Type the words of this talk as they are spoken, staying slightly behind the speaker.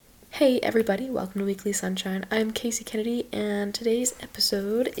Hey everybody, welcome to Weekly Sunshine. I'm Casey Kennedy, and today's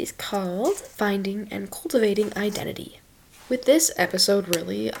episode is called Finding and Cultivating Identity. With this episode,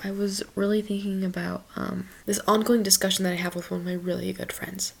 I was really thinking about this ongoing discussion that I have with one of my really good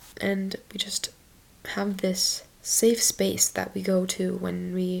friends. And we just have this safe space that we go to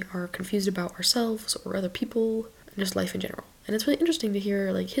when we are confused about ourselves or other people, and just life in general. And it's really interesting to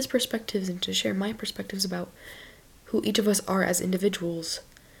hear his perspectives and to share my perspectives about who each of us are as individuals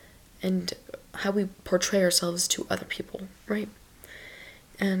and how we portray ourselves to other people, right?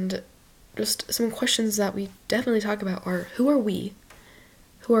 And just some questions that we definitely talk about are, who are we?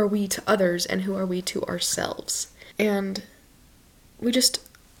 Who are we to others, and who are we to ourselves? And we just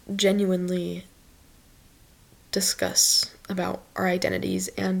genuinely discuss about our identities,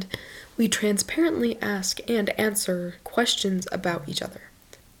 and we transparently ask and answer questions about each other.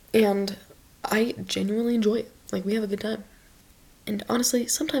 And I genuinely enjoy it. We have a good time. And honestly,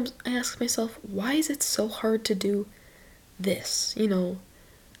 sometimes I ask myself, why is it so hard to do this?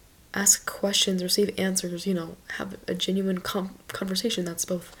 Ask questions, receive answers, have a genuine conversation that's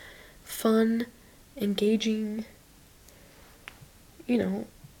both fun, engaging,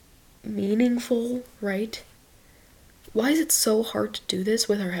 meaningful, right? Why is it so hard to do this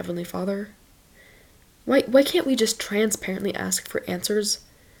with our Heavenly Father? Why can't we just transparently ask for answers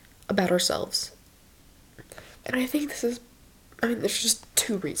about ourselves? And I think there's just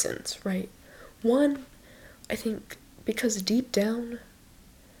two reasons, right? One, I think because deep down,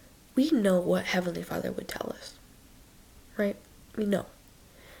 we know what Heavenly Father would tell us, right? We know.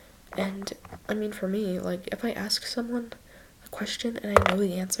 And, for me, if I ask someone a question and I know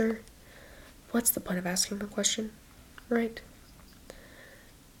the answer, what's the point of asking the question, right?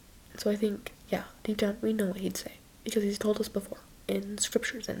 So I think, deep down, we know what He'd say, because He's told us before, in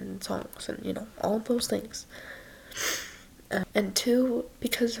scriptures and in songs and, all of those things. And two,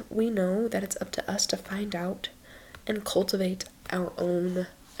 because we know that it's up to us to find out and cultivate our own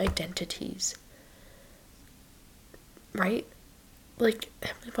identities. Right?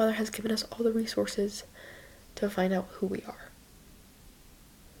 Heavenly Father has given us all the resources to find out who we are.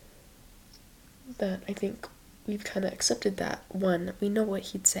 That I think we've kind of accepted that. One, we know what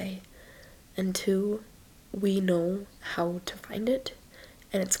He'd say. And two, we know how to find it.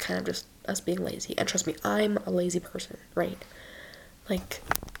 And it's kind of just us being lazy. And trust me, I'm a lazy person, right? The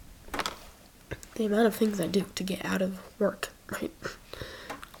amount of things I do to get out of work, right?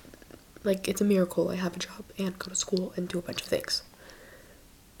 It's a miracle I have a job and go to school and do a bunch of things.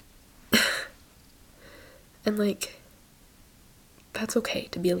 And, that's okay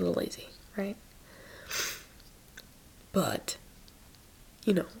to be a little lazy, right? But,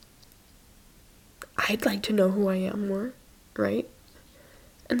 I'd like to know who I am more, right?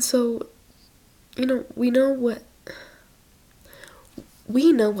 And so, we know what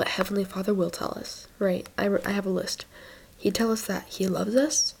Heavenly Father will tell us, right? I have a list. He'd tell us that He loves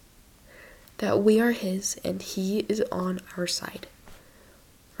us, that we are His, and He is on our side.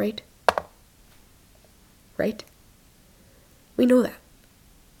 Right? Right? We know that.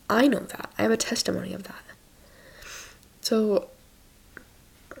 I know that. I have a testimony of that. So,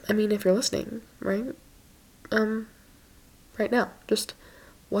 if you're listening, right? Right now, just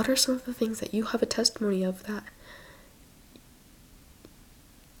what are some of the things that you have a testimony of that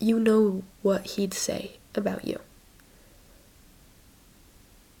you know what He'd say about you?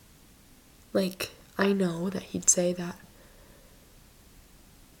 I know that He'd say that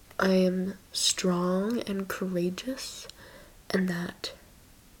I am strong and courageous, and that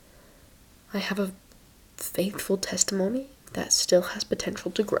I have a faithful testimony that still has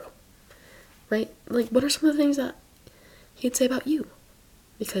potential to grow. Right? What are some of the things that He'd say about you?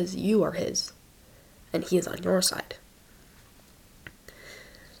 Because you are His, and He is on your side.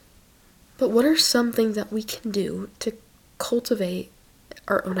 But what are some things that we can do to cultivate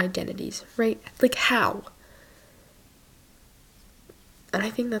our own identities, right? How? And I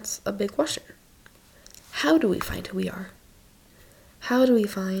think that's a big question. How do we find who we are? How do we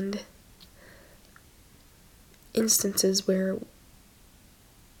find instances where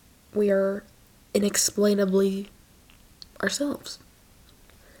we are inexplainably ourselves?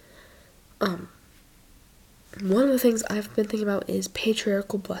 One of the things I've been thinking about is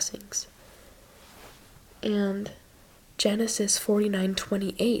patriarchal blessings. And Genesis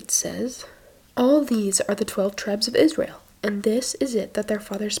 49:28 says, "All these are the 12 tribes of Israel, and this is it that their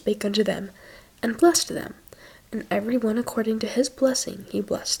father spake unto them, and blessed them, and every one according to his blessing he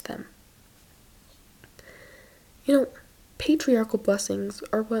blessed them." Patriarchal blessings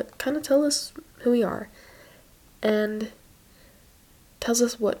are what kind of tell us who we are, and tells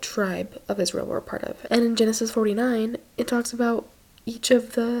us what tribe of Israel we're a part of. And in Genesis 49, it talks about each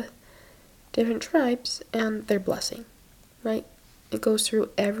of the different tribes and their blessing, right? It goes through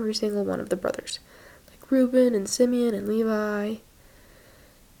every single one of the brothers. Like Reuben and Simeon and Levi,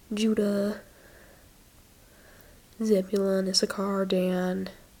 Judah, Zebulun, Issachar, Dan,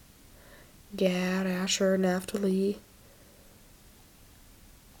 Gad, Asher, Naphtali,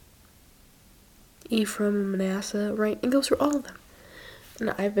 Ephraim, Manasseh, right? It goes through all of them.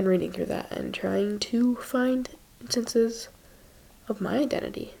 And I've been reading through that and trying to find instances of my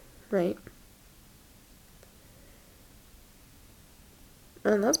identity, right?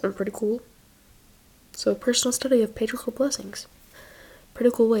 And that's been pretty cool. So, personal study of patriarchal blessings.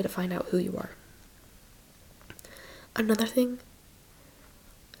 Pretty cool way to find out who you are. Another thing,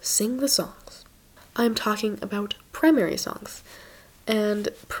 sing the songs. I'm talking about primary songs. And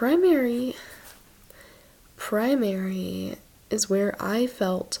primary is where I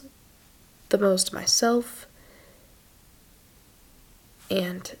felt the most myself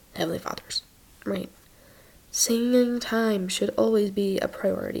and Heavenly Father's, right? Singing time should always be a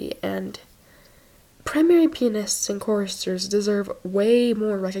priority, and primary pianists and choristers deserve way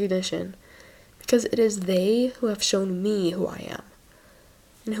more recognition because it is they who have shown me who I am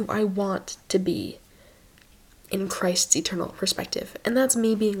and who I want to be in Christ's eternal perspective. And that's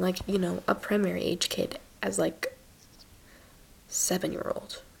me being like, a primary age kid as like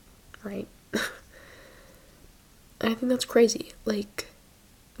 7-year-old, right? I think that's crazy. Like,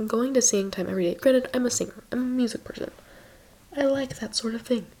 going to sing time every day. Granted, I'm a singer. I'm a music person. I like that sort of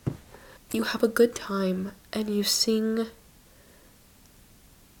thing. You have a good time and you sing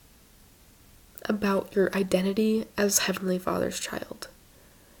about your identity as Heavenly Father's child.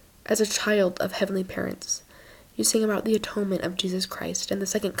 As a child of heavenly parents. You sing about the atonement of Jesus Christ and the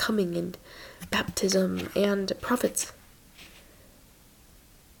second coming and baptism and prophets.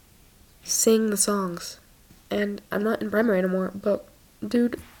 Sing the songs. And I'm not in primary anymore, but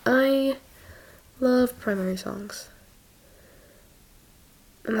dude, I love primary songs.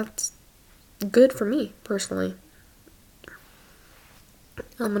 And that's good for me, personally.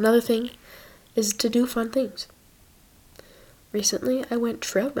 Another thing is to do fun things. Recently, I went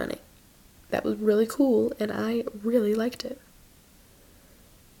trail running. That was really cool, and I really liked it.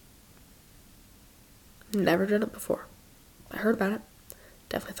 Never done it before. I heard about it.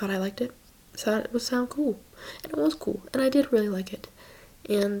 Definitely thought I liked it. Thought it would sound cool. And it was cool, and I did really like it.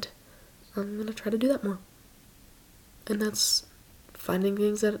 And I'm gonna try to do that more. And that's finding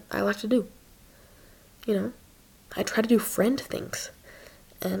things that I like to do. I try to do friend things.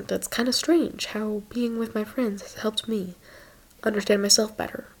 And that's kind of strange how being with my friends has helped me understand myself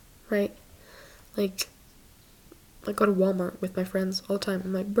better, right? Like, I go to Walmart with my friends all the time.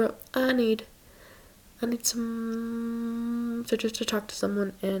 I'm like, bro, I need some, so just to talk to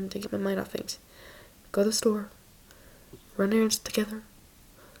someone and to get my mind off things. Go to the store, run errands together,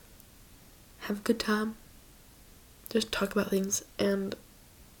 have a good time, just talk about things, and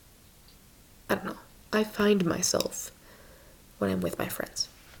I don't know. I find myself when I'm with my friends.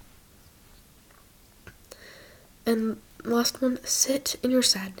 And last one, sit in your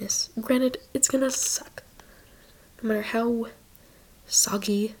sadness. Granted, it's gonna suck. No matter how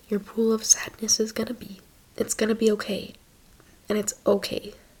soggy your pool of sadness is gonna be, it's gonna be okay. And it's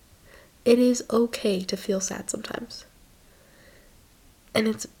okay. It is okay to feel sad sometimes. And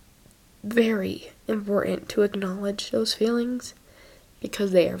it's very important to acknowledge those feelings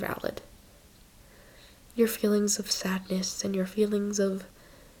because they are valid. Your feelings of sadness and your feelings of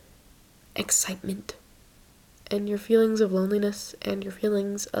excitement and your feelings of loneliness and your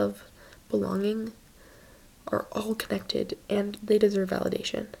feelings of belonging are all connected and they deserve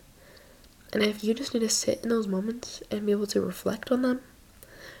validation. And if you just need to sit in those moments and be able to reflect on them,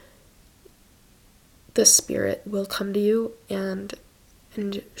 the Spirit will come to you and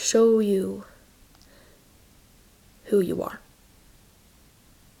show you who you are.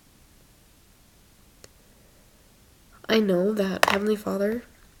 I know that Heavenly Father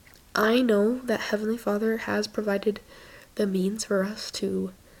has provided the means for us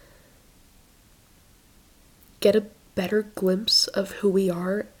to get a better glimpse of who we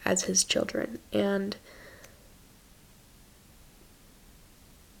are as His children, and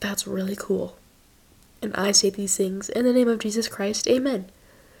that's really cool. And I say these things in the name of Jesus Christ. Amen.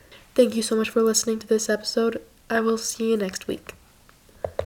 Thank you so much for listening to this episode. I will see you next week.